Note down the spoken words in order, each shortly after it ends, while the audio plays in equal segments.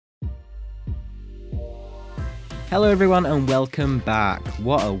Hello everyone and welcome back.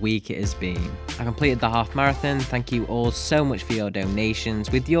 What a week it has been. I completed the half marathon. Thank you all so much for your donations.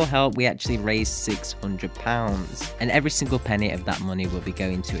 With your help, we actually raised £600 and every single penny of that money will be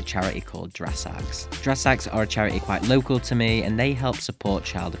going to a charity called Drassags. Drassags are a charity quite local to me and they help support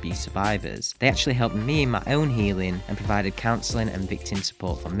child abuse survivors. They actually helped me in my own healing and provided counselling and victim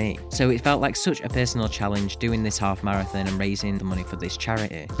support for me. So it felt like such a personal challenge doing this half marathon and raising the money for this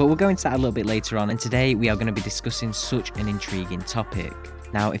charity. But we'll go into that a little bit later on, and today we are going to be discussing such an intriguing topic.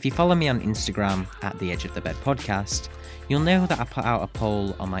 Now, if you follow me on Instagram at The Edge of the Bed Podcast, you'll know that I put out a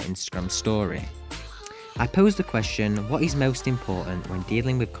poll on my Instagram story. I posed the question, what is most important when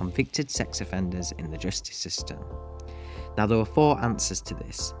dealing with convicted sex offenders in the justice system? Now, there were 4 answers to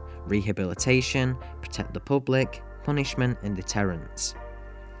this: rehabilitation, protect the public, punishment, and deterrence.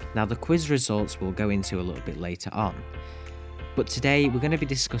 Now, the quiz results we'll go into a little bit later on, but today we're going to be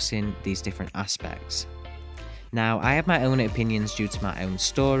discussing these different aspects. Now, I have my own opinions due to my own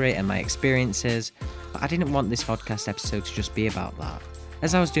story and my experiences, but I didn't want this podcast episode to just be about that.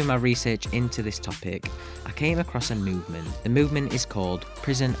 As I was doing my research into this topic, I came across a movement. The movement is called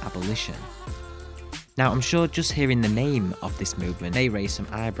prison abolition. Now, I'm sure just hearing the name of this movement may raise some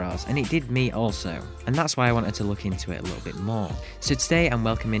eyebrows, and it did me also, and that's why I wanted to look into it a little bit more. So today I'm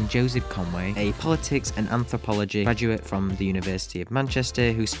welcoming Joseph Conway, a politics and anthropology graduate from the University of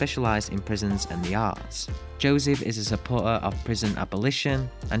Manchester who specialised in prisons and the arts. Joseph is a supporter of prison abolition,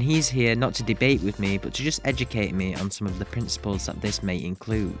 and he's here not to debate with me, but to just educate me on some of the principles that this may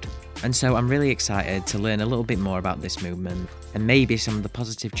include. And so I'm really excited to learn a little bit more about this movement, and maybe some of the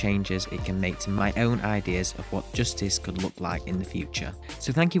positive changes it can make to my own ideas of what justice could look like in the future.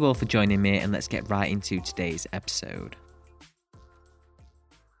 So thank you all for joining me, and let's get right into today's episode.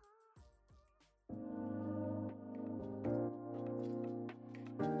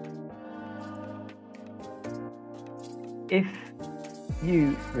 If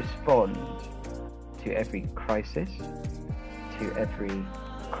you respond to every crisis, to every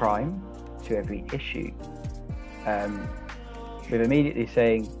crime, to every issue, with immediately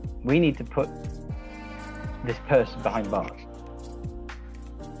saying, we need to put this person behind bars.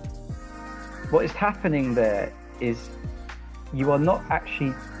 What is happening there is you are not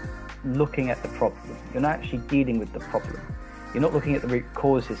actually looking at the problem. You're not actually dealing with the problem. You're not looking at the root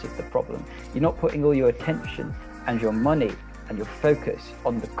causes of the problem. You're not putting all your attention and your money and your focus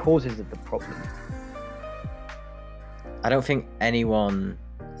on the causes of the problem. I don't think anyone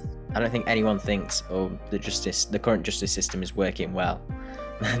thinks, oh, the current justice system is working well.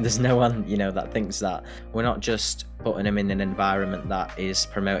 There's no one, that thinks that. We're not just putting them in an environment that is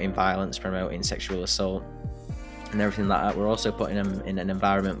promoting violence, promoting sexual assault and everything like that. We're also putting them in an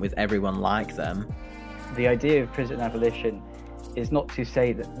environment with everyone like them. The idea of prison abolition is not to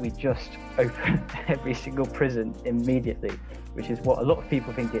say that we just open every single prison immediately, which is what a lot of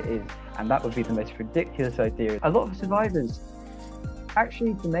people think it is, and that would be the most ridiculous idea. A lot of survivors,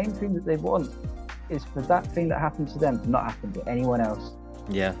 actually the main thing that they want is for that thing that happened to them to not happen to anyone else.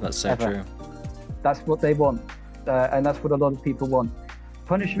 Yeah, that's so ever. True. That's what they want, and that's what a lot of people want.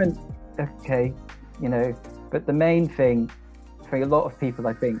 Punishment, okay, but the main thing for a lot of people,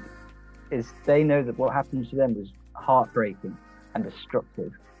 I think, is they know that what happened to them was heartbreaking and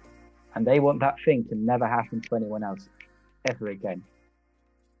destructive, and they want that thing to never happen to anyone else ever again.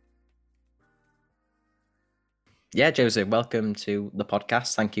 Yeah, Joseph, welcome to the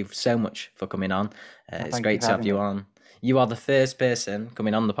podcast. Thank you so much for coming on. It's great to have you on. You are the first person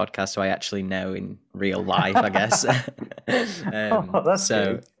coming on the podcast who I actually know in real life, I guess. That's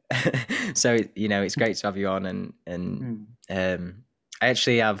good. So it's great to have you on, and I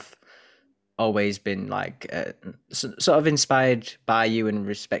actually have always been sort of inspired by you and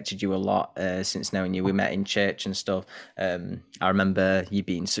respected you a lot since knowing you. We met in church and stuff. I remember you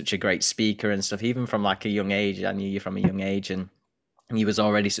being such a great speaker and stuff, even from a young age. I knew you from a young age, and you was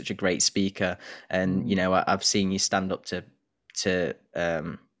already such a great speaker. And I've seen you stand up to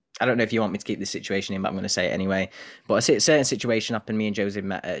I don't know if you want me to keep this situation in, but I'm going to say it anyway. But a certain situation happened. Me and Joseph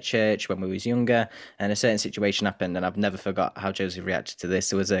met at church when we was younger, and a certain situation happened, and I've never forgot how Joseph reacted to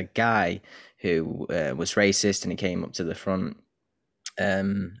this. There was a guy who was racist, and he came up to the front,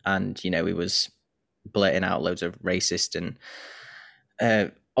 and he was blurting out loads of racist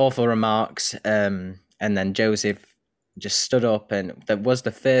and awful remarks, and then Joseph just stood up and that was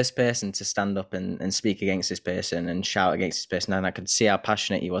the first person to stand up and speak against this person and shout against this person. And I could see how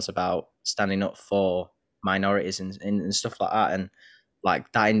passionate he was about standing up for minorities and stuff like that. And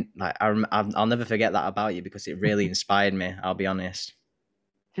I'll never forget that about you, because it really inspired me. I'll be honest.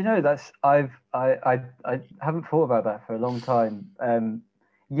 Do you know, I haven't thought about that for a long time.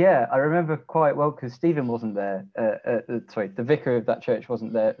 Yeah, I remember quite well because Stephen wasn't there. Sorry, the vicar of that church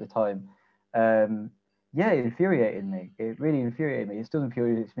wasn't there at the time. Yeah, it infuriated me. It really infuriated me. It still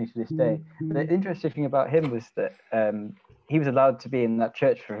infuriates me to this day. But the interesting thing about him was that he was allowed to be in that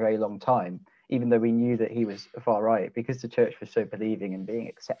church for a very long time, even though we knew that he was far right, because the church was so believing and being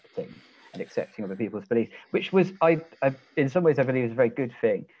accepting and accepting other people's beliefs, which was, in some ways, I believe, is a very good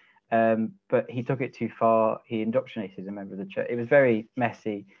thing. But he took it too far. He indoctrinated a member of the church. It was very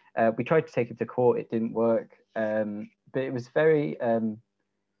messy. We tried to take him to court. It didn't work. But it was very,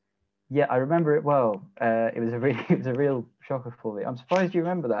 yeah, I remember it well. It was a real shocker for me. I'm surprised you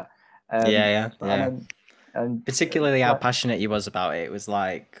remember that. Yeah, yeah. And Particularly how like, passionate he was about it. It was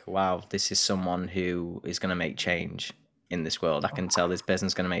like, wow, this is someone who is going to make change in this world. I can tell this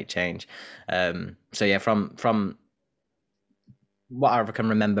person's going to make change. So yeah, from what I can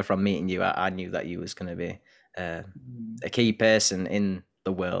remember from meeting you, I knew that you was going to be a key person in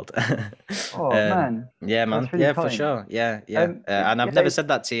the world. oh man, Yeah, man. that's really Yeah, for kind. sure. Yeah, yeah. And I've Yeah, never said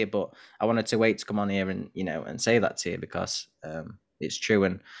that to you, but I wanted to wait to come on here and and say that to you because it's true.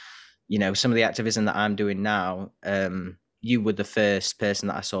 And some of the activism that I'm doing now, you were the first person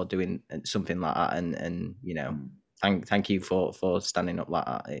that I saw doing something like that, and thank you for standing up like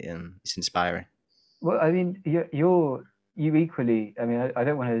that. It's inspiring. well, I mean, you equally. I mean, I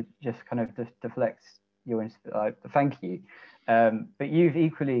don't want to just kind of deflect your thank you, but you've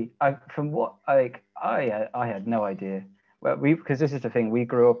equally. From what I had no idea. Well, because this is the thing. We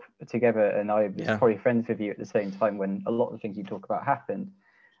grew up together, and I was probably friends with you at the same time when a lot of the things you talk about happened.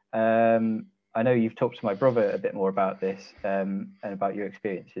 I know you've talked to my brother a bit more about this and about your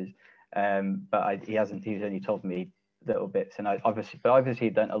experiences, but he hasn't. He's only told me little bits, and I obviously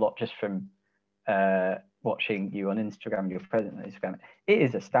done a lot just from watching you on Instagram and your presence on Instagram. It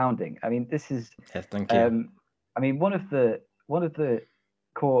is astounding. I mean, this is. Yeah, thank you. I mean, one of the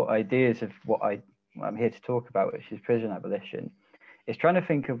core ideas of what I'm here to talk about, which is prison abolition, is trying to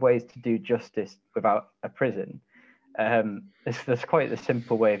think of ways to do justice without a prison. That's quite the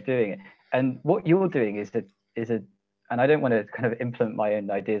simple way of doing it. And what you're doing is and I don't want to kind of implement my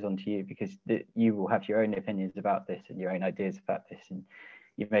own ideas onto you because you will have your own opinions about this and your own ideas about this, and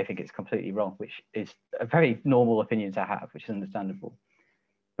you may think it's completely wrong, which is a very normal opinion to have, which is understandable.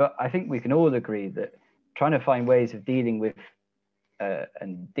 But I think we can all agree that trying to find ways of dealing with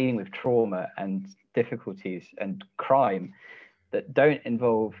trauma and difficulties and crime that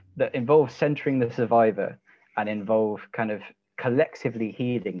involve centering the survivor and involve kind of collectively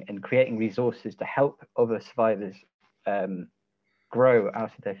healing and creating resources to help other survivors grow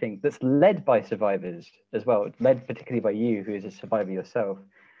out of their thing, that's led by survivors as well, led particularly by you who is a survivor yourself,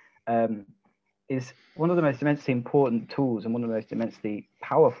 is one of the most immensely important tools and one of the most immensely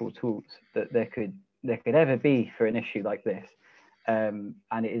powerful tools that there could ever be for an issue like this. And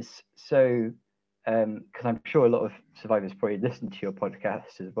it is so because I'm sure a lot of survivors probably listen to your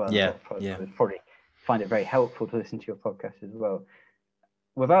podcast as well. Yeah, a lot of survivors probably find it very helpful to listen to your podcast as well.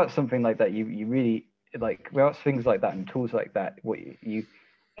 Without something like that, you really without things like that and tools like that, what you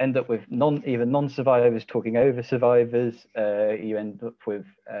end up with non-survivors talking over survivors. You end up with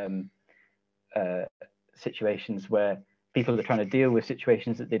situations where people are trying to deal with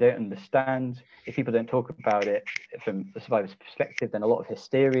situations that they don't understand. If people don't talk about it from the survivor's perspective, then a lot of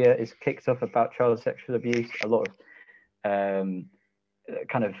hysteria is kicked up about child sexual abuse. A lot of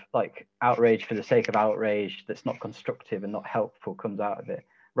kind of like outrage for the sake of outrage that's not constructive and not helpful comes out of it,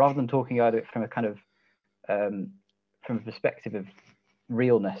 rather than talking about it from a kind of from a perspective of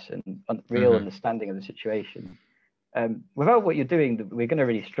realness and real understanding of the situation. Without what you're doing, we're going to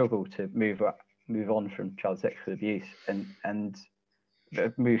really struggle to move on from child sexual abuse and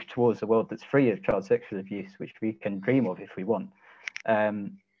move towards a world that's free of child sexual abuse, which we can dream of if we want.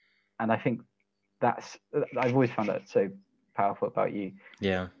 And I think I've always found that so powerful about you.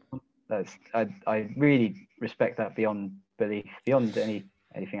 Yeah. I really respect that beyond belief, beyond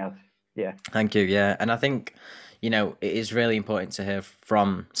anything else. Yeah. Thank you. Yeah. And I think, it is really important to hear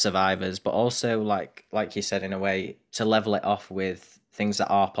from survivors, but also like you said, in a way to level it off with things that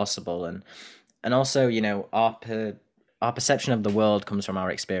are possible. And also, our perception of the world comes from our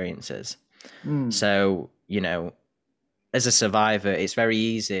experiences. So, as a survivor, it's very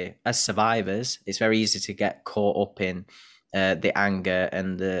easy to get caught up in the anger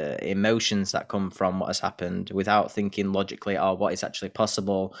and the emotions that come from what has happened without thinking logically, what is actually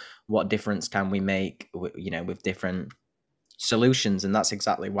possible, what difference can we make, with different solutions. And that's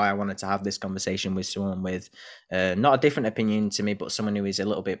exactly why I wanted to have this conversation with someone with not a different opinion to me, but someone who is a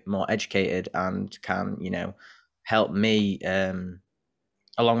little bit more educated and can, help me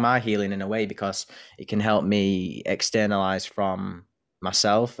along my healing in a way, because it can help me externalize from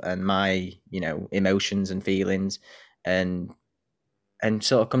myself and my, emotions and feelings, and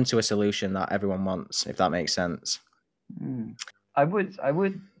sort of come to a solution that everyone wants, if that makes sense. Mm. I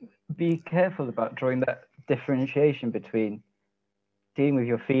would be careful about drawing that differentiation between dealing with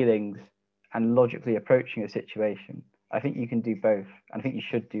your feelings and logically approaching a situation. I think you can do both. I think you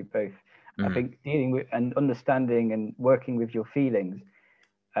should do both. I think dealing with and understanding and working with your feelings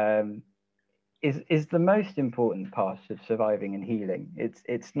is the most important part of surviving and healing.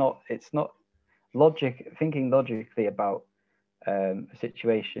 It's not thinking logically about a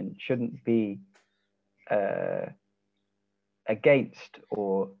situation shouldn't be against,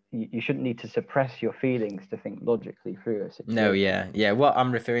 or you shouldn't need to suppress your feelings to think logically through a No, situation. yeah. What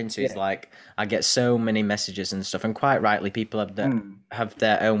I'm referring to is Yeah. like I get so many messages and stuff, and quite rightly, people have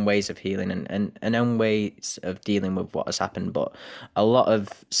their own ways of healing and own ways of dealing with what has happened. But a lot of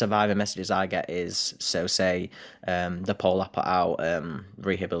survivor messages I get is say the poll I put out,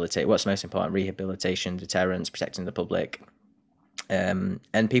 rehabilitate. What's most important? Rehabilitation, deterrence, protecting the public.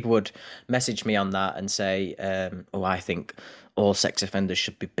 And people would message me on that and say, "Oh, I think all sex offenders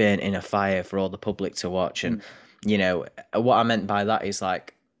should be burnt in a fire for all the public to watch." And what I meant by that is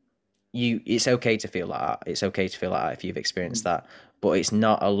like, it's okay to feel like that. It's okay to feel like that if you've experienced that, but it's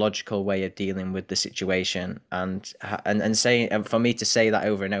not a logical way of dealing with the situation. And saying, and for me to say that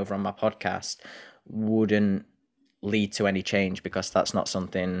over and over on my podcast wouldn't lead to any change, because that's not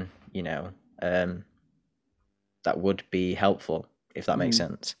something that would be helpful, if that makes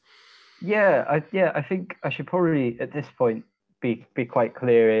sense. I think I should probably at this point be quite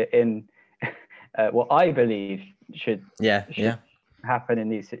clear in what I believe should Yeah, yeah. happen in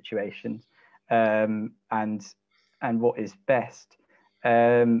these situations, and what is best.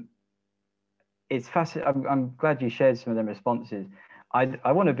 It's fascinating. I'm glad you shared some of them responses.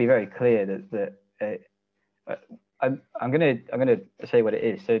 I want to be very clear that I'm gonna say what it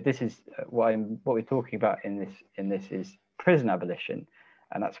is. So this is what we're talking about in this is prison abolition,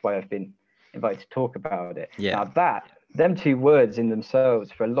 and that's why I've been invited to talk about it. Yeah. Now them two words in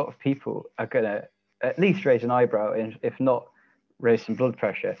themselves for a lot of people are gonna at least raise an eyebrow, and if not raise some blood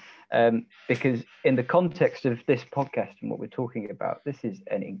pressure, because in the context of this podcast and what we're talking about, this is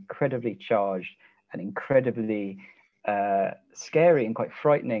an incredibly charged and incredibly scary and quite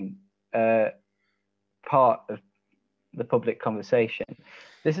frightening part of the public conversation.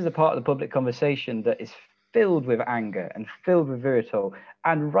 This is a part of the public conversation that is filled with anger and filled with vitriol,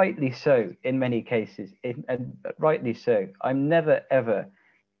 and rightly so in many cases. And rightly so. I'm never ever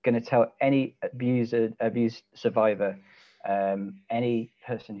going to tell any abuse survivor, any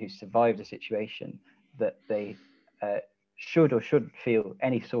person who survived a situation, that they should or shouldn't feel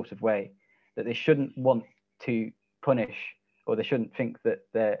any sort of way, that they shouldn't want to punish, or they shouldn't think that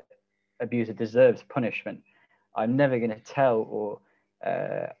their abuser deserves punishment. I'm never going to tell or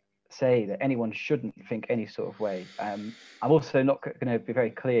say that anyone shouldn't think any sort of way. I'm also not going to be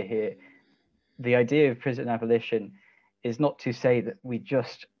very clear here. The idea of prison abolition is not to say that we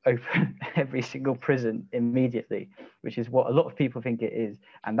just open every single prison immediately, which is what a lot of people think it is.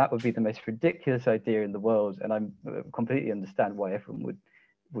 And that would be the most ridiculous idea in the world. And I completely understand why everyone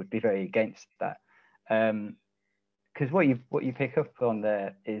would be very against that. Because what you pick up on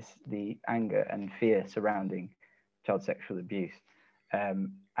there is the anger and fear surrounding child sexual abuse,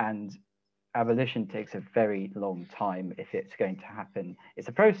 and abolition takes a very long time if it's going to happen. It's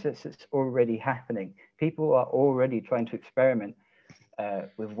a process that's already happening. People are already trying to experiment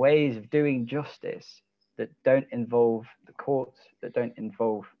with ways of doing justice that don't involve the courts, that don't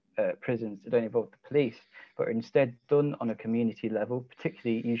involve prisons, that don't involve the police, but are instead done on a community level,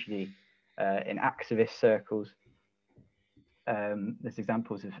 particularly usually in activist circles. There's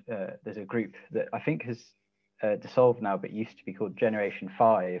examples of there's a group that I think has dissolved now, but used to be called Generation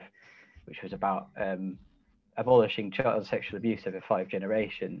 5, which was about abolishing child sexual abuse over 5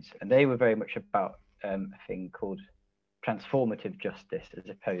 generations. And they were very much about a thing called transformative justice, as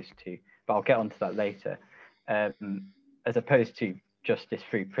opposed to, but I'll get onto that later, as opposed to justice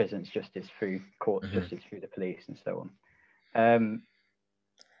through prisons, justice through courts, justice through the police, and so on.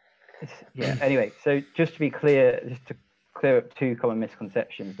 Anyway, so just to be clear, just to clear up 2 common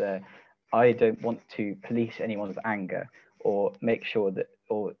misconceptions there. I don't want to police anyone's anger or make sure that,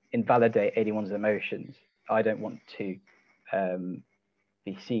 or invalidate anyone's emotions. I don't want to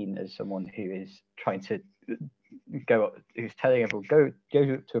be seen as someone who is trying to who's telling everyone, go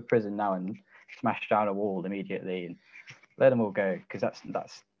to a prison now and smash down a wall immediately and let them all go, because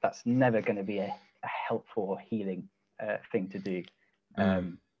that's never going to be a helpful or healing thing to do.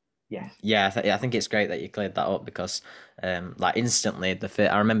 Yes. Yeah, I think it's great that you cleared that up, because like instantly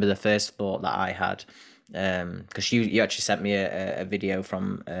I remember the first thought that I had Because you actually sent me a video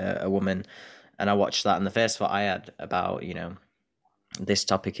from a woman, and I watched that, and the first thought I had about, this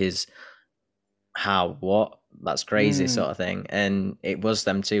topic is how, what, that's crazy sort of thing, and it was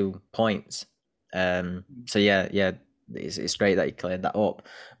them 2 points. So yeah, it's great that you cleared that up.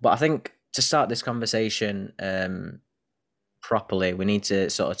 But I think to start this conversation properly, we need to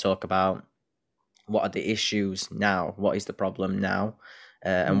sort of talk about what are the issues now, what is the problem now,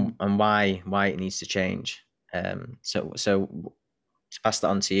 and why it needs to change. So to pass that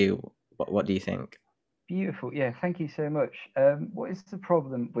on to you, what do you think? Beautiful. Yeah, thank you so much. What is the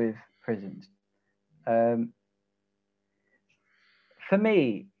problem with prisons? For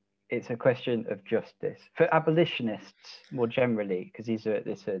me, it's a question of justice. For abolitionists more generally, because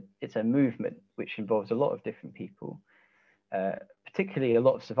it's a movement which involves a lot of different people, particularly a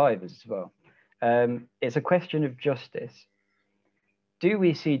lot of survivors as well. It's a question of justice. Do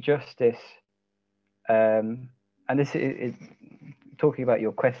we see justice? And this is talking about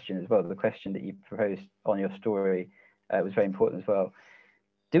your question as well. The question that you proposed on your story was very important as well.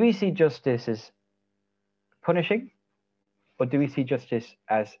 Do we see justice as punishing, or do we see justice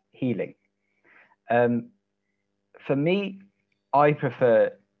as healing? For me, I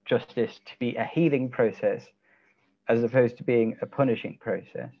prefer justice to be a healing process as opposed to being a punishing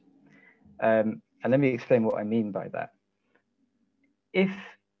process. And let me explain what I mean by that. If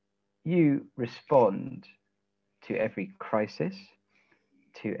you respond to every crisis,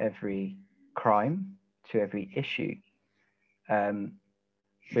 to every crime, to every issue,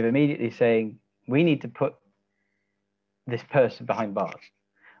 with immediately saying, we need to put this person behind bars,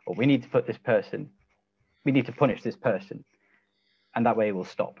 or we need to punish this person, and that way we'll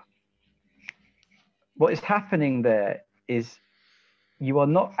stop. What is happening there is you are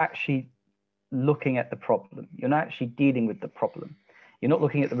not actually looking at the problem. You're not actually dealing with the problem. You're not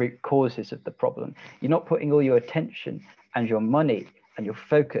looking at the root causes of the problem. You're not putting all your attention and your money and your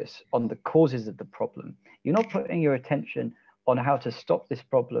focus on the causes of the problem. You're not putting your attention on how to stop this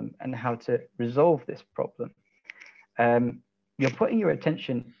problem and how to resolve this problem. You're putting your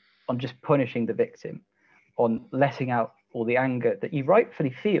attention on just punishing the victim, on letting out all the anger that you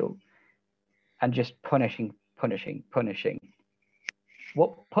rightfully feel, and just punishing.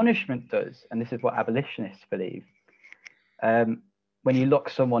 What punishment does, and this is what abolitionists believe, when you lock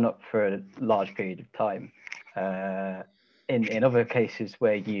someone up for a large period of time, in other cases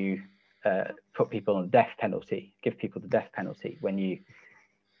where you put people on the death penalty, give people the death penalty, when you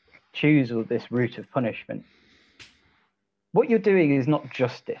choose this route of punishment, what you're doing is not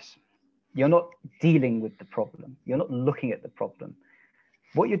justice. You're not dealing with the problem. You're not looking at the problem.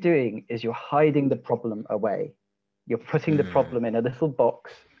 What you're doing is you're hiding the problem away. You're putting the problem in a little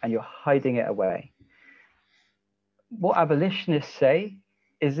box and you're hiding it away. What abolitionists say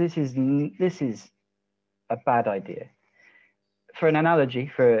is this is a bad idea. For an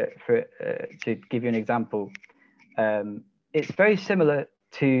analogy, to give you an example, it's very similar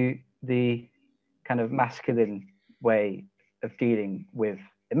to the kind of masculine way of dealing with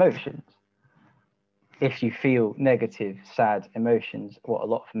emotions. If you feel negative, sad emotions, what a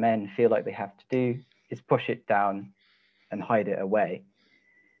lot of men feel like they have to do is push it down and hide it away.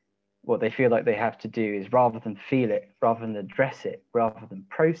 What they feel like they have to do is, rather than feel it, rather than address it, rather than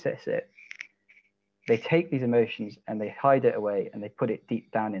process it, they take these emotions and they hide it away and they put it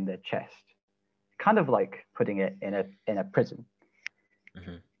deep down in their chest, kind of like putting it in a prison.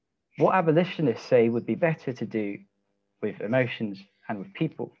 Mm-hmm. What abolitionists say would be better to do with emotions and with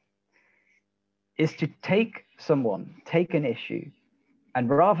people is to take an issue, and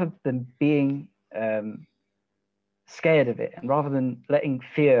rather than being scared of it, and rather than letting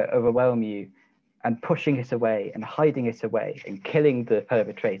fear overwhelm you and pushing it away and hiding it away and killing the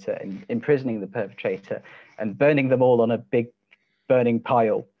perpetrator and imprisoning the perpetrator and burning them all on a big burning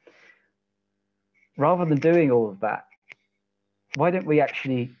pile, rather than doing all of that, why don't we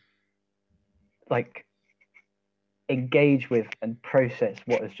actually engage with and process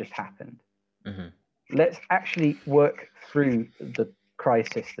what has just happened? Mm-hmm. Let's actually work through the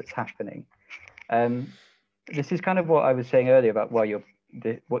crisis that's happening. This is kind of what I was saying earlier about why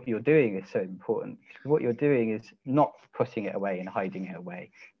what you're doing is so important. What you're doing is not putting it away and hiding it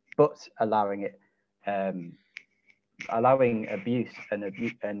away, but allowing abuse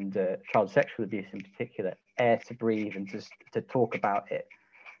and child sexual abuse in particular air to breathe and to talk about it,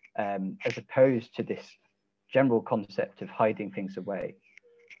 as opposed to this general concept of hiding things away.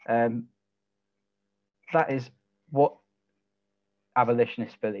 That is what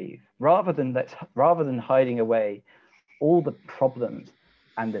abolitionists believe. Rather than hiding away all the problems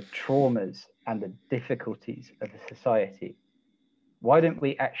and the traumas and the difficulties of the society, why don't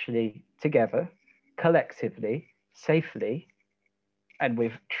we actually together collectively, safely, and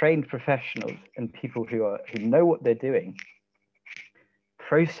with trained professionals and people who know what they're doing,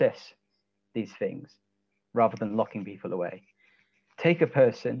 process these things rather than locking people away. Take a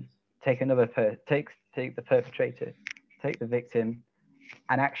person, take another take the perpetrator, take the victim,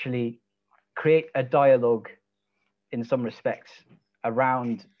 and actually create a dialogue in some respects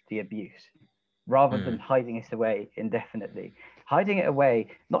around the abuse, rather than hiding it away indefinitely. Hiding it away,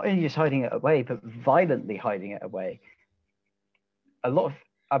 not only just hiding it away, but violently hiding it away. A lot of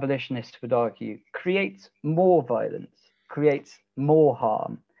abolitionists would argue creates more violence, creates more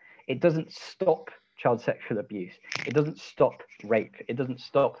harm. It doesn't stop child sexual abuse. It doesn't stop rape. It doesn't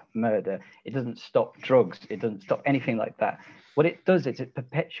stop murder. It doesn't stop drugs. It doesn't stop anything like that. What it does is it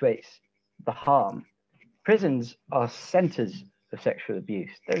perpetuates the harm. Prisons are centers of sexual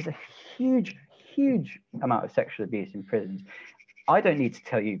abuse. There's a huge, huge amount of sexual abuse in prisons. I don't need to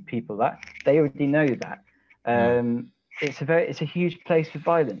tell you people that. They already know that. It's a huge place for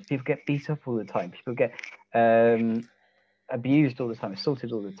violence. People get beat up all the time. People get abused all the time,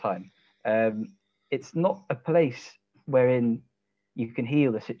 assaulted all the time. It's not a place wherein you can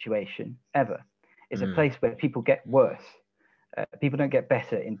heal a situation ever. It's a place where people get worse. People don't get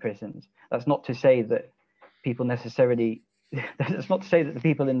better in prisons. That's not to say that people necessarily. That's not to say that the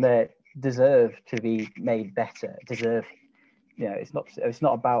people in there deserve to be made better. It's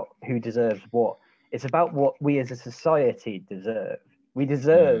not about who deserves what. It's about what we as a society deserve. We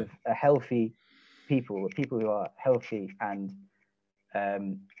deserve a healthy people who are healthy, and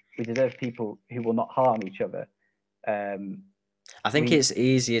we deserve people who will not harm each other. I think it's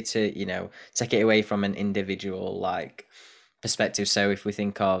easier to, take it away from an individual perspective. So if we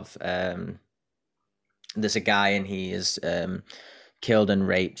think of there's a guy and he has killed and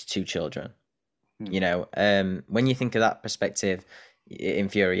raped 2 children. When you think of that perspective, it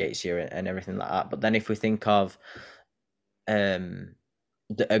infuriates you and everything like that. But then if we think of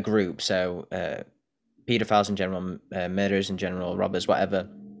a group, so pedophiles in general, murderers in general, robbers, whatever.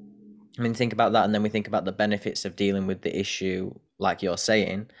 I mean, think about that, and then we think about the benefits of dealing with the issue, like you're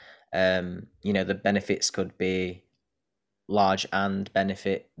saying. The benefits could be large and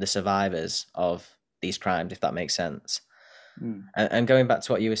benefit the survivors of these crimes, if that makes sense. And going back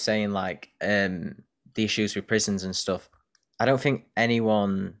to what you were saying, the issues with prisons and stuff, I don't think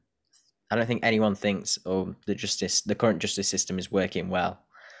anyone thinks, oh, the current justice system is working well.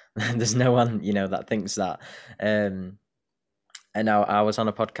 There's no one, that thinks that. And I was on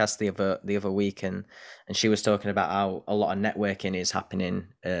a podcast the other week, and she was talking about how a lot of networking is happening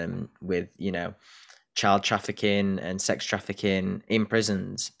with child trafficking and sex trafficking in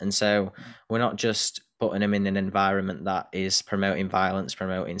prisons. And so we're not just putting them in an environment that is promoting violence,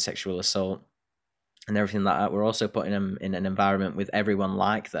 promoting sexual assault and everything like that. We're also putting them in an environment with everyone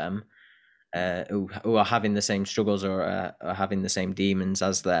like them, who are having the same struggles or are having the same demons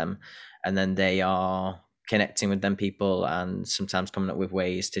as them. And then they are connecting with them people and sometimes coming up with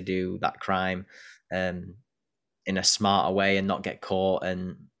ways to do that crime in a smarter way and not get caught.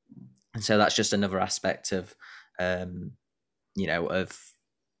 And so that's just another aspect of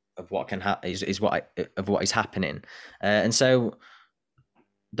what can happen of what is happening. And so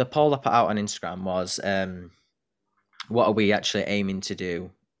the poll I put out on Instagram was, what are we actually aiming to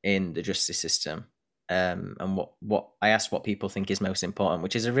do in the justice system? And what I asked what people think is most important,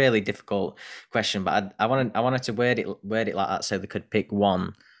 which is a really difficult question, but I wanted to word it like that so they could pick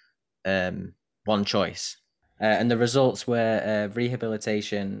one choice. And the results were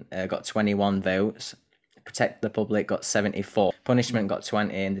rehabilitation got 21 votes, protect the public got 74, punishment got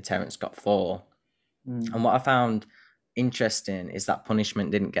 20, and deterrence got 4. And what I found interesting is that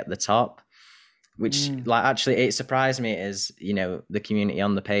punishment didn't get the top, which actually it surprised me, as the community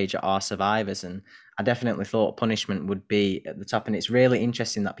on the page are survivors, and I definitely thought punishment would be at the top. And it's really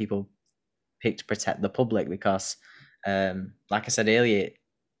interesting that people picked protect the public, because like I said earlier,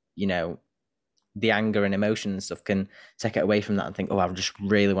 the anger and emotion and stuff can take it away from that and think, oh, I just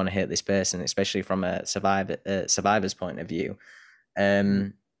really want to hurt this person, especially from a survivor's point of view.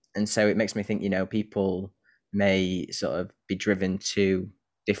 And so it makes me think, people may sort of be driven to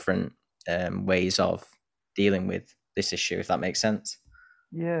different ways of dealing with this issue, if that makes sense.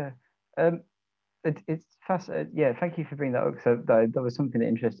 Yeah. It's fascinating. Yeah, thank you for bringing that up. So that was something that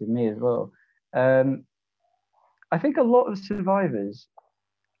interested me as well. I think a lot of survivors,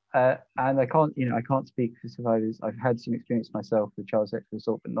 and I can't speak for survivors. I've had some experience myself with child sexual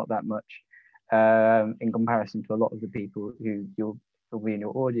assault, but not that much in comparison to a lot of the people who will be in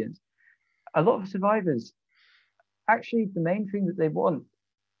your audience. A lot of survivors, actually, the main thing that they want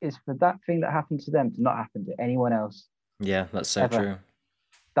is for that thing that happened to them to not happen to anyone else. Yeah, that's so true.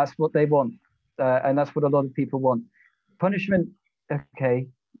 That's what they want. and that's what a lot of people want. Punishment, okay,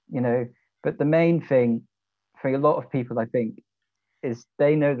 but the main thing for a lot of people, I think, is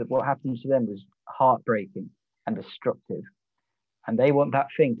they know that what happened to them was heartbreaking and destructive, and they want that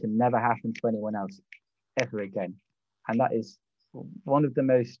thing to never happen to anyone else ever again. And that is one of the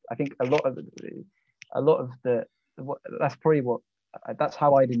most, I think, a lot of the that's probably what that's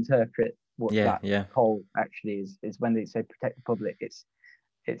how I'd interpret what that whole actually is when they say protect the public.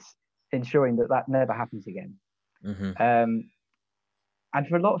 It's ensuring that never happens again. And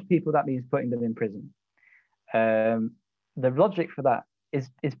for a lot of people, that means putting them in prison. The logic for that is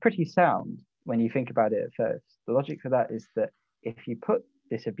pretty sound when you think about it at first. The logic for that is that if you put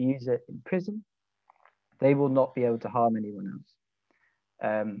this abuser in prison, they will not be able to harm anyone else.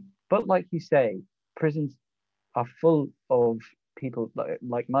 But like you say, prisons are full of people,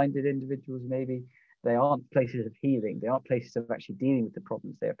 like-minded individuals, maybe. They aren't places of healing. They aren't places of actually dealing with the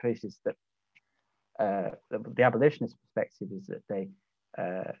problems. They are places that the abolitionist perspective is that they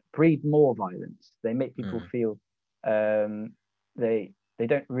breed more violence. They make people feel they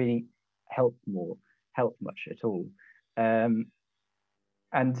don't really help much at all. And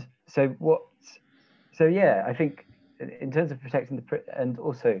so yeah, I think in terms of protecting and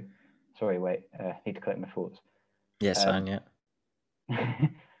also, sorry, wait, I need to collect my thoughts. Yes, fine, yeah.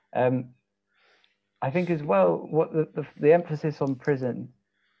 I think as well, what the emphasis on prison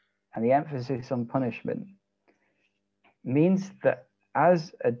and the emphasis on punishment means that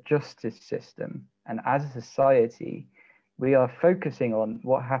as a justice system and as a society, we are focusing on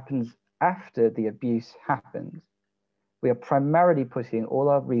what happens after the abuse happens. We are primarily putting all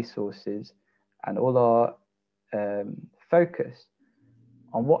our resources and all our focus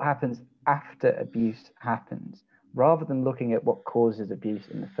on what happens after abuse happens, rather than looking at what causes abuse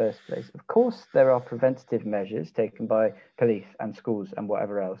in the first place. Of course, there are preventative measures taken by police and schools and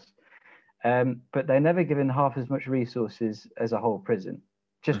whatever else, but they're never given half as much resources as a whole prison,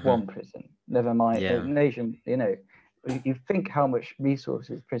 just one prison, never mind a nation. You think how much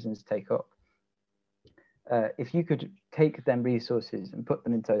resources prisons take up. If you could take them resources and put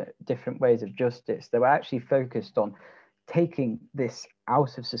them into different ways of justice, they were actually focused on taking this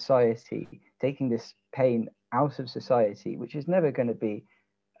out of society, taking this pain out of society, which is never going to be.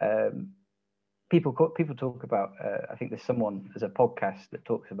 People talk about. I think there's there's a podcast that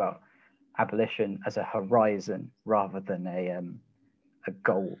talks about abolition as a horizon rather than a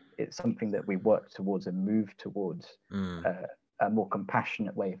goal. It's something that we work towards and move towards. A more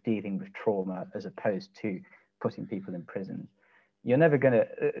compassionate way of dealing with trauma as opposed to putting people in prison. You're never going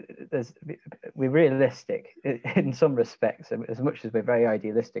to, we're realistic in some respects, as much as we're very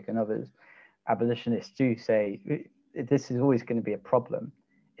idealistic in others. Abolitionists do say this is always going to be a problem.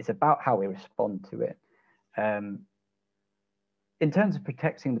 It's about how we respond to it. In terms of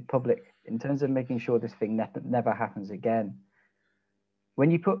protecting the public, in terms of making sure this thing never happens again,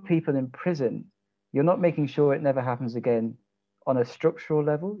 when you put people in prison, you're not making sure it never happens again on a structural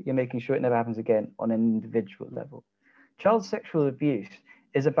level, you're making sure it never happens again on an individual level. Child sexual abuse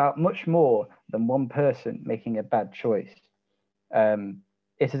is about much more than one person making a bad choice.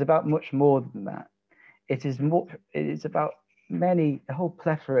 It is about much more than that. It is about a whole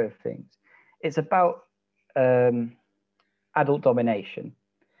plethora of things. It's about adult domination.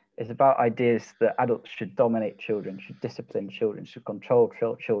 It's about ideas that adults should dominate children, should discipline children, should control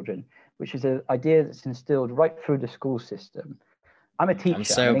children, which is an idea that's instilled right through the school system. I'm a teacher.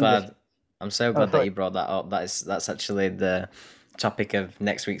 I'm so glad that you brought that up. That's actually the topic of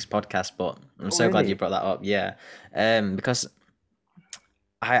next week's podcast. But I'm so glad you brought that up. Yeah, because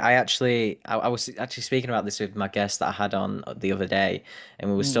I was actually speaking about this with my guest that I had on the other day,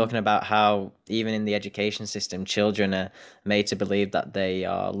 and we was talking about how even in the education system, children are made to believe that they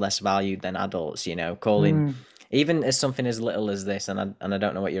are less valued than adults. Calling. Even as something as little as this, and I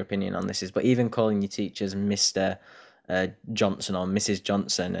don't know what your opinion on this is, but even calling your teachers Mr. Johnson or Mrs.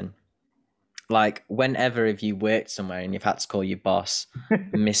 Johnson, and like whenever if you worked somewhere and you've had to call your boss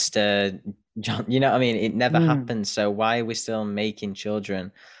Mr. John, you know what I mean? It never happened. So why are we still making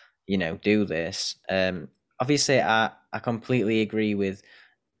children, do this? Obviously, I completely agree with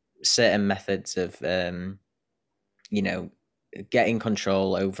certain methods of, getting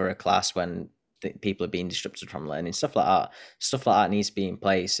control over a class when people are being disrupted from learning, stuff like that needs to be in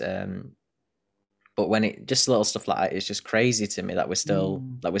place. But when it just little stuff like that, it's just crazy to me that we're still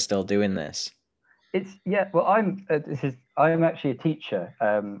doing this. Well, I'm actually a teacher.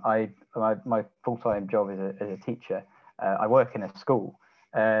 My full-time job is a teacher. I work in a school,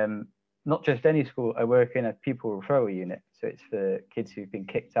 not just any school. I work in a pupil referral unit, so it's for kids who've been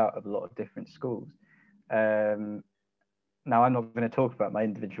kicked out of a lot of different schools. now I'm not going to talk about my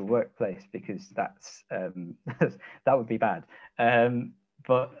individual workplace because that's that would be bad.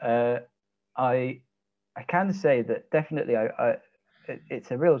 But I can say that definitely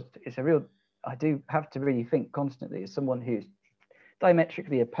it's a real I do have to really think constantly as someone who's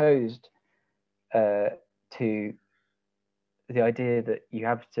diametrically opposed to the idea that you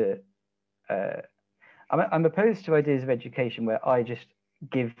have to. I'm opposed to ideas of education where I just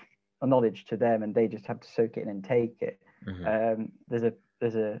give a knowledge to them and they just have to soak it in and take it. Mm-hmm.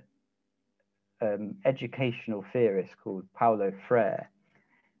 There's a educational theorist called Paulo Freire,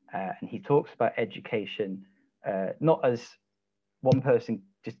 and he talks about education not as one person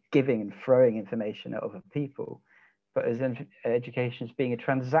just giving and throwing information at other people, but as education as being a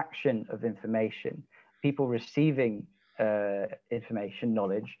transaction of information, people receiving information,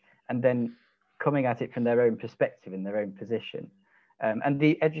 knowledge, and then coming at it from their own perspective in their own position, and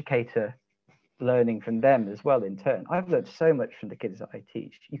the educator learning from them as well in turn. I've learned so much from the kids that I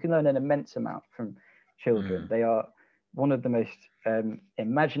teach. You can learn an immense amount from children. They are one of the most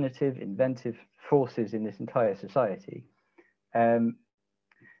imaginative, inventive forces in this entire society.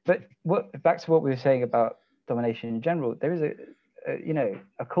 But back to what we were saying about domination in general, there is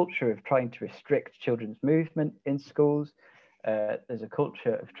a culture of trying to restrict children's movement in schools. There's a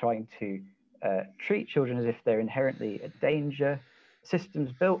culture of trying to treat children as if they're inherently a danger.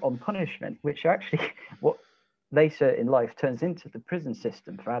 Systems built on punishment, which are actually what later in life turns into the prison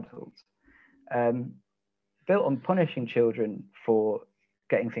system for adults, built on punishing children for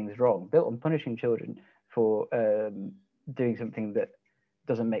getting things wrong, built on punishing children for doing something that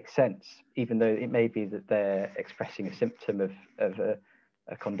doesn't make sense, even though it may be that they're expressing a symptom of a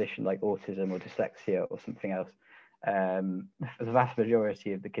condition like autism or dyslexia or something else. The vast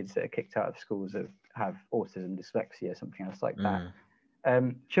majority of the kids that are kicked out of schools have autism, dyslexia, something else like that.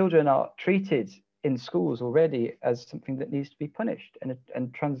 Children are treated in schools already as something that needs to be punished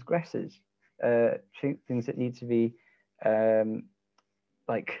and transgresses things that need to be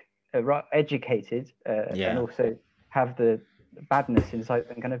educated and also have the badness inside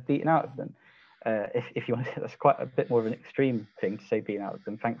them kind of beaten out of them. If you want to, that's quite a bit more of an extreme thing to say beaten out of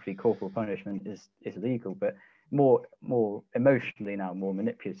them. Thankfully, corporal punishment is legal, but more emotionally now, more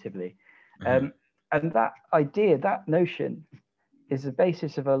manipulatively. And that idea, that notion, is the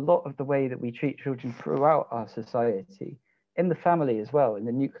basis of a lot of the way that we treat children throughout our society, in the family as well, in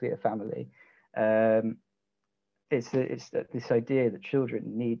the nuclear family. It's this idea that children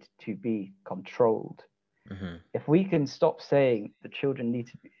need to be controlled. If we can stop saying that children need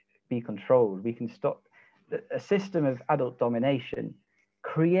to be controlled, we can stop. A system of adult domination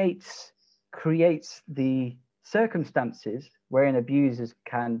creates the circumstances wherein abusers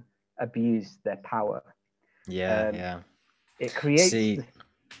can abuse their power. It creates.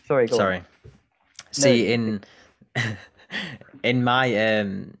 Sorry. See, in in my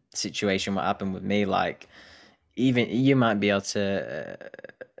situation, what happened with me, like, even you might be able to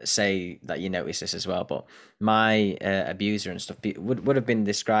say that you notice this as well, but my abuser and stuff would have been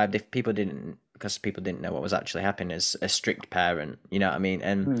described, if people didn't, because people didn't know what was actually happening, as a strict parent, you know what I mean?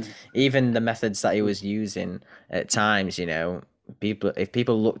 And even the methods that he was using at times, you know, if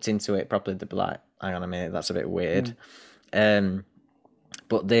people looked into it properly, they'd be like, hang on a minute, that's a bit weird.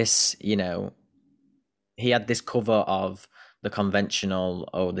 But this, you know, he had this cover of the conventional,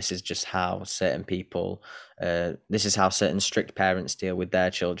 oh, this is just how certain people, this is how certain strict parents deal with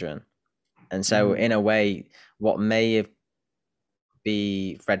their children. And so in a way, what may have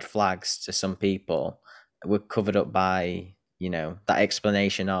be red flags to some people were covered up by, you know, that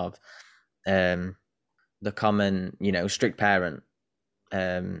explanation of the common, you know, strict parent,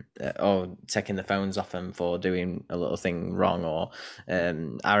 or taking the phones off them for doing a little thing wrong. Or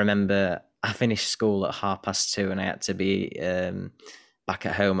I remember I finished school at 2:30 and I had to be back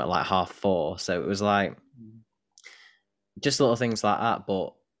at home at like 4:30. So it was like just little things like that.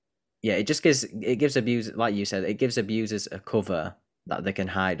 But yeah, it gives abusers, like you said, it gives abusers a cover that they can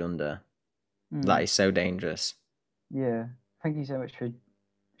hide under. That is so dangerous. Yeah, thank you so much for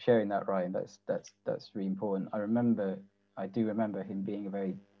sharing that, Ryan. That's really important. I do remember him being a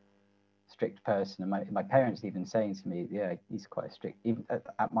very strict person, and my parents even saying to me, yeah, he's quite strict, even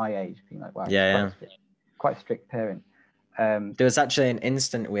at my age, being like, wow, quite a strict parent. There was actually an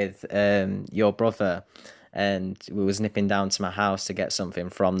incident with your brother, and we was nipping down to my house to get something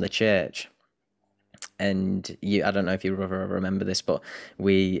from the church. And I don't know if you remember this, but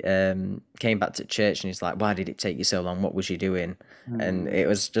we came back to church and he's like, why did it take you so long? What was you doing? And it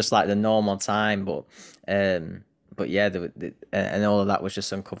was just like the normal time, but yeah, and all of that was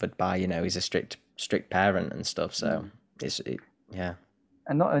just uncovered by, you know, he's a strict parent and stuff. So yeah.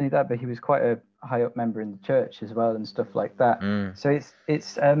 And not only that, but he was quite a high up member in the church as well and stuff like that. Mm. So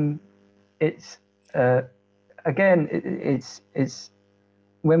it's again it's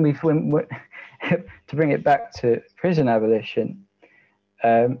when to bring it back to prison abolition,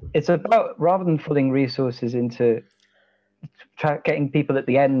 it's about, rather than pulling resources into getting people at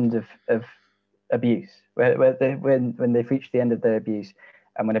the end of abuse, when they've reached the end of their abuse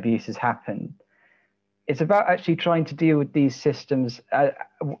and when abuse has happened, it's about actually trying to deal with these systems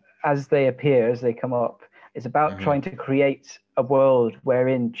as they appear, as they come up. It's about trying to create a world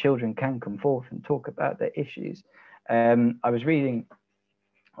wherein children can come forth and talk about their issues. I was reading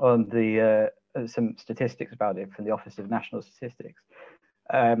on the some statistics about it from the Office of National Statistics.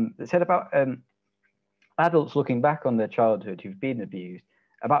 It said about adults looking back on their childhood who've been abused,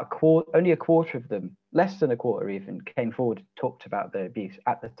 about only a quarter of them, less than a quarter even, came forward and talked about their abuse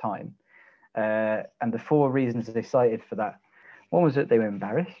at the time. And the 4 reasons they cited for that: one was that they were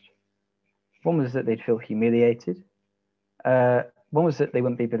embarrassed, one was that they'd feel humiliated, one was that they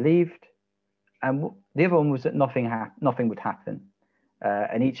wouldn't be believed, and the other one was that nothing would happen.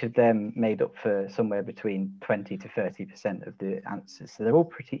 And each of them made up for somewhere between 20 to 30% of the answers. So they're all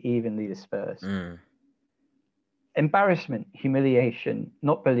pretty evenly dispersed. Embarrassment, humiliation,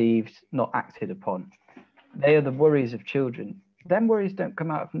 not believed, not acted upon. They are the worries of children. Them worries don't come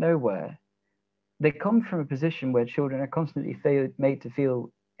out of nowhere. They come from a position where children are constantly made to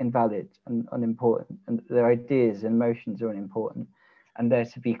feel invalid and unimportant, and their ideas and emotions are unimportant, and they're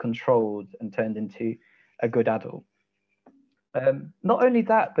to be controlled and turned into a good adult. Not only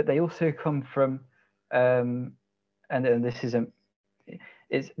that, but they also come from, and this is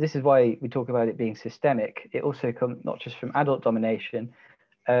why we talk about it being systemic. It also comes not just from adult domination,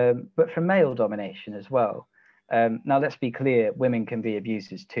 but from male domination as well. Now, let's be clear, women can be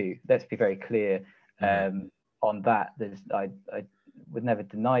abusers too. Let's be very clear on that. I would never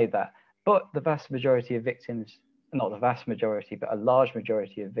deny that. But the vast majority of victims, not the vast majority, but a large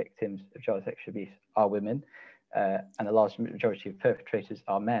majority of victims of child sexual abuse are women, and a large majority of perpetrators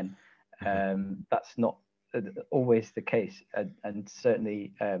are men. That's not always the case, and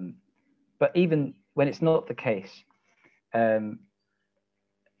certainly, but even when it's not the case,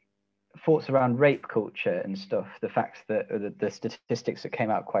 thoughts around rape culture and stuff, the facts that the statistics that came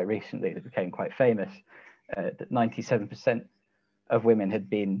out quite recently that became quite famous, that 97% of women had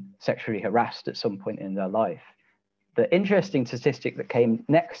been sexually harassed at some point in their life. The interesting statistic that came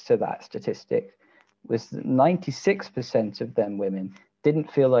next to that statistic was that 96% of them women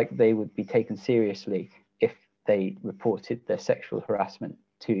didn't feel like they would be taken seriously if they reported their sexual harassment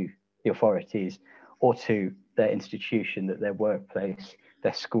to the authorities or to their institution, their workplace,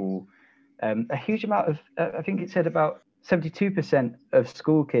 their school. A huge amount of, I think it said about 72% of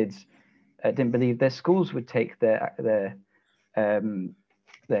school kids didn't believe their schools would take their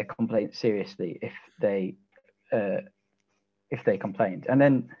complaints seriously if they complained. And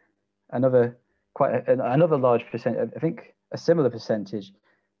then another large percent, I think a similar percentage,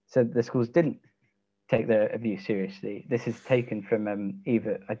 said the schools didn't take their abuse seriously. This is taken from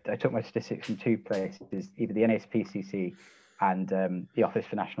either, I took my statistics from 2 places, either the NSPCC and the Office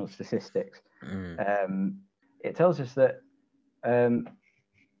for National Statistics. It tells us that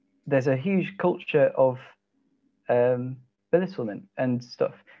there's a huge culture of belittlement and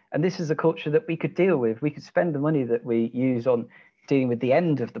stuff. And this is a culture that we could deal with. We could spend the money that we use on dealing with the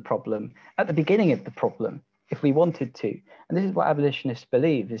end of the problem at the beginning of the problem if we wanted to. And this is what abolitionists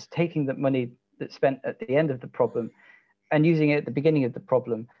believe, is taking the money that's spent at the end of the problem and using it at the beginning of the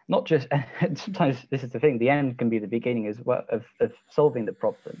problem. Not just, and sometimes this is the thing, the end can be the beginning as well of solving the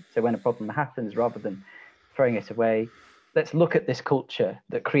problem. So when a problem happens, rather than throwing it away, let's look at this culture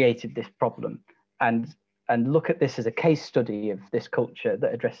that created this problem and look at this as a case study of this culture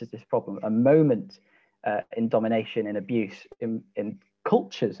that addresses this problem, a moment in domination, in abuse, in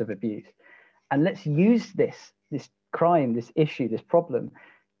cultures of abuse. And let's use this crime, this issue, this problem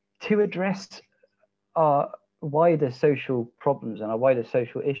to address our wider social problems and our wider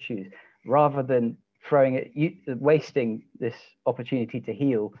social issues, rather than wasting this opportunity to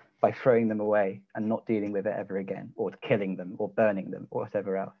heal by throwing them away and not dealing with it ever again, or killing them or burning them or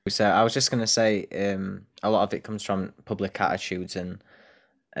whatever else. So I was just going to say, a lot of it comes from public attitudes, and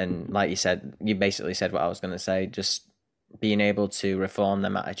like you said, you basically said what I was going to say, just being able to reform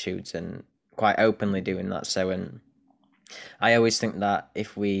them attitudes and quite openly doing that. So, and I always think that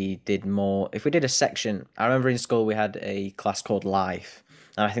if we did a section, I remember in school we had a class called Life,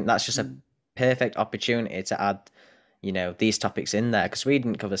 and I think that's just a perfect opportunity to add, these topics in there, because we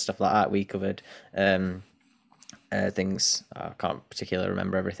didn't cover stuff like that. We covered things. I can't particularly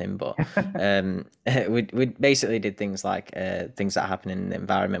remember everything, but we basically did things like things that happen in the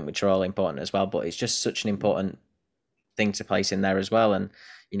environment, which are all important as well. But it's just such an important thing to place in there as well, and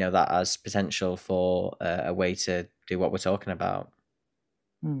that has potential for a way to do what we're talking about.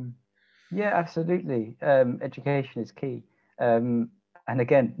 Yeah, absolutely. Education is key, and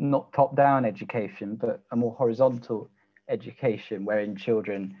again, not top-down education, but a more horizontal education, wherein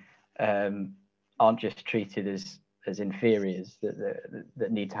children aren't just treated as inferiors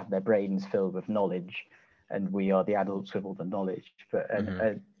that need to have their brains filled with knowledge, and we are the adults with all the knowledge, but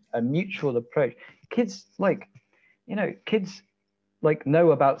a mutual approach. Kids kids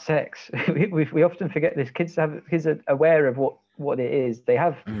know about sex. we often forget this. Kids are aware of what it is. They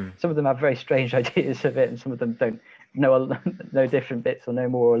have some of them have very strange ideas of it, and some of them don't know different bits or know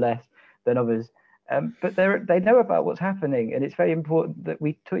more or less than others. But they know about what's happening, and it's very important that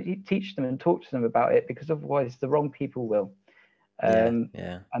we teach them and talk to them about it, because otherwise the wrong people will. And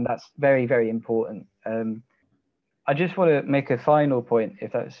that's very, very important. I just want to make a final point,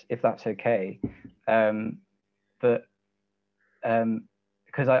 if that's okay.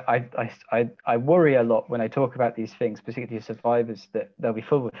 Because I worry a lot when I talk about these things, particularly survivors, that they'll be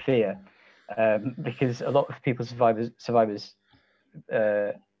full of fear, because a lot of people, survivors,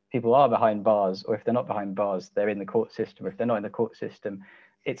 people are behind bars, or if they're not behind bars, they're in the court system. Or if they're not in the court system,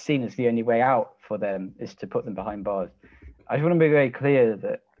 it's seen as the only way out for them is to put them behind bars. I just want to be very clear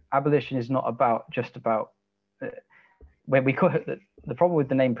that abolition is not just about when we call it. The problem with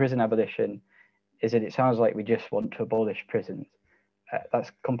the name prison abolition is that it sounds like we just want to abolish prisons.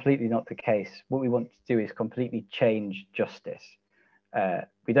 That's completely not the case. What we want to do is completely change justice.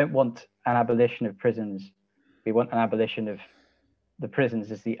 We don't want an abolition of prisons. We want an abolition of the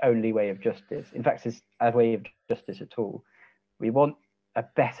prisons as the only way of justice. In fact, it's a way of justice at all. We want a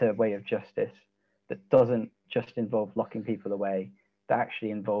better way of justice that doesn't just involve locking people away, that actually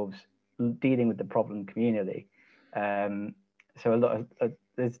involves dealing with the problem communally. So a lot of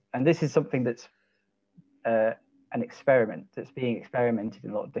this is something that's an experiment that's being experimented in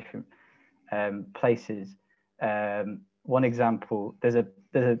a lot of different places. One example, there's a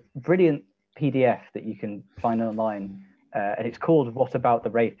brilliant PDF that you can find online, and it's called "What About the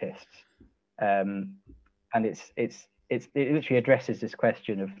Rapists?" And it literally addresses this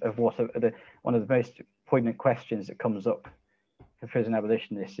question of what one of the most poignant questions that comes up for prison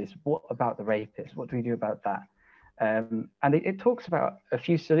abolitionists is, what about the rapists? What do we do about that? And it talks about a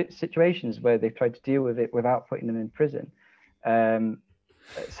few situations where they've tried to deal with it without putting them in prison.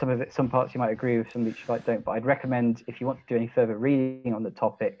 Some parts you might agree with, some which you might don't. But I'd recommend, if you want to do any further reading on the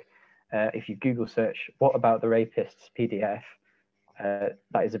topic, if you Google search "What About the Rapists" PDF,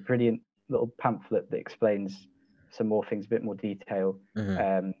 that is a brilliant little pamphlet that explains some more things, a bit more detail.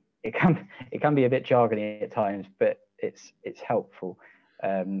 It can be a bit jargony at times, but it's helpful.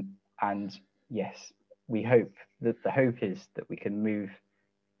 And yes, we hope that the hope is that we can move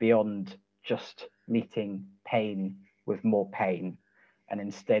beyond just meeting pain with more pain, and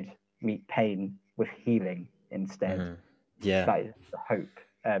instead meet pain with healing instead. Yeah, that is the hope.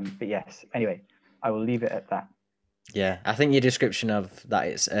 But yes, anyway, I will leave it at that. Yeah, I think your description of that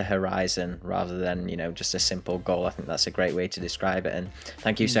it's a horizon rather than, just a simple goal. I think that's a great way to describe it. And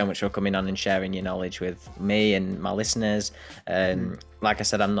thank you so much for coming on and sharing your knowledge with me and my listeners. Like I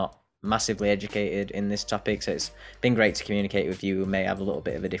said, I'm not massively educated in this topic, so it's been great to communicate with you who may have a little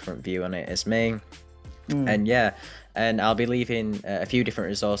bit of a different view on it as me. And I'll be leaving a few different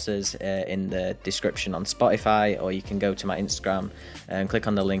resources in the description on Spotify, or you can go to my Instagram and click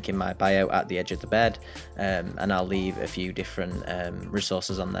on the link in my bio at the edge of the bed, and I'll leave a few different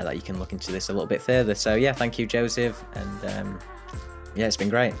resources on there that you can look into this a little bit further. So yeah, thank you, Joseph, and yeah, it's been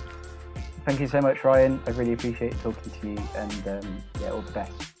great. Thank you so much, Ryan. I really appreciate talking to you, and yeah, all the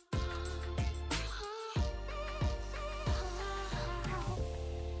best.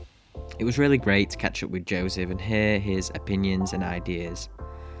 It was really great to catch up with Joseph and hear his opinions and ideas.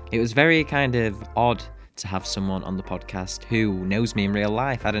 It was very kind of odd to have someone on the podcast who knows me in real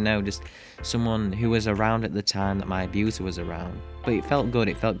life. I don't know, just someone who was around at the time that my abuser was around. But it felt good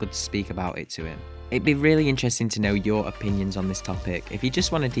to speak about it to him. It'd be really interesting to know your opinions on this topic. If you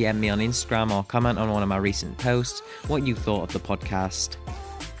just want to DM me on Instagram or comment on one of my recent posts, what you thought of the podcast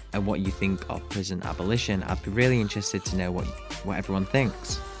and what you think of prison abolition, I'd be really interested to know what everyone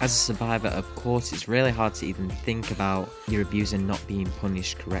thinks. As a survivor, of course, it's really hard to even think about your abuser not being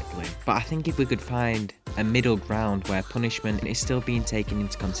punished correctly. But I think if we could find a middle ground where punishment is still being taken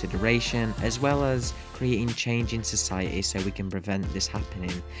into consideration, as well as creating change in society so we can prevent this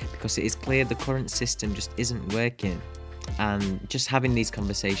happening, because it is clear the current system just isn't working. and just having these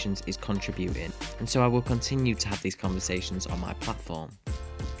conversations is contributing, and so I will continue to have these conversations on my platform.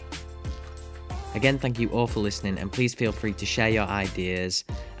 Again, thank you all for listening, and please feel free to share your ideas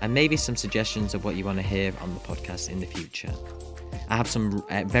and maybe some suggestions of what you want to hear on the podcast in the future. I have some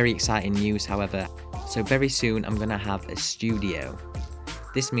very exciting news, however. So very soon I'm going to have a studio.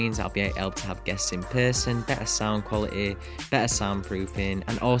 This means I'll be able to have guests in person, better sound quality, better soundproofing,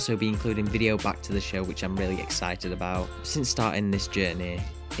 and also be including video back to the show, which I'm really excited about. Since starting this journey,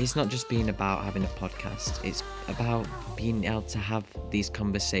 it's not just been about having a podcast, it's about being able to have these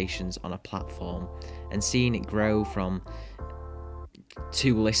conversations on a platform and seeing it grow from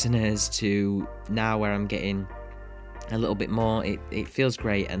 2 listeners to now where I'm getting a little bit more. It feels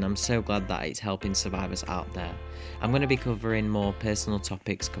great, and I'm so glad that it's helping survivors out there. I'm going to be covering more personal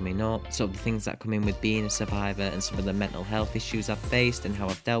topics coming up, sort of the things that come in with being a survivor and some of the mental health issues I've faced and how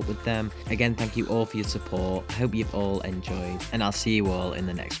I've dealt with them. Again, thank you all for your support. I hope you've all enjoyed, and I'll see you all in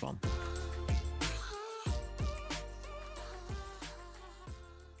the next one.